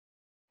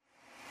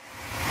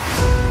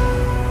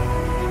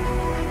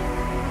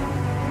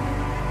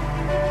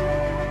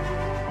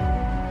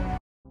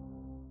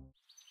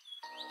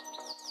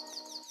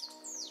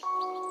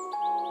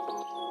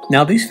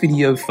Now this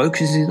video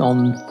focuses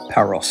on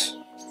Paros,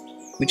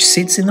 which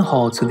sits in the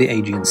heart of the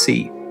Aegean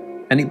Sea,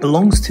 and it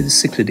belongs to the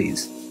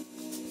Cyclades,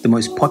 the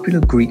most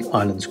popular Greek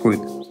islands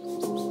group.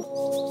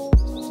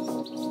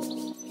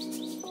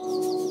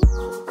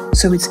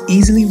 So it's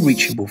easily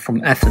reachable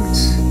from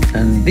Athens,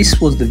 and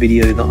this was the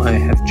video that I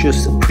have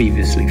just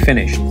previously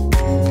finished.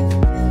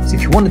 So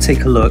if you want to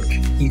take a look,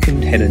 you can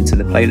head into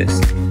the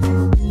playlist.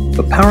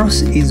 But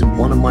Paros is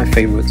one of my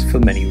favourites for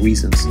many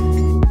reasons.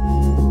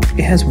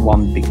 It has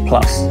one big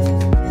plus: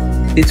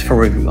 it's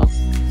for everyone.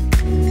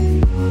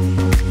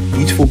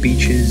 Beautiful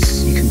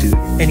beaches, you can do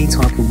any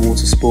type of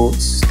water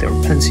sports, there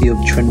are plenty of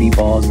trendy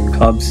bars and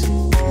clubs,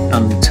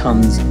 and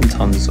tons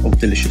of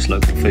delicious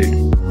local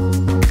food.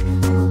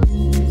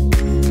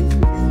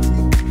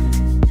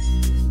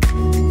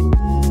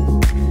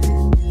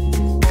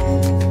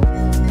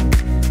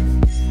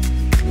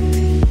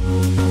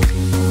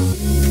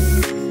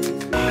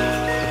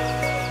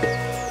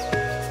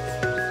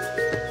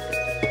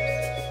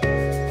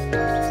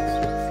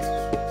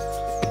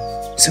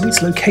 So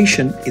its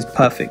location is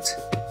perfect,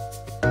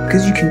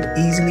 because you can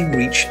easily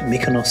reach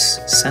Mykonos,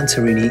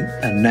 Santorini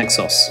and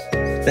Naxos,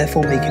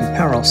 therefore making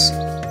Paros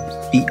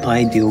the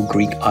ideal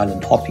Greek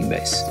island hopping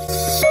base.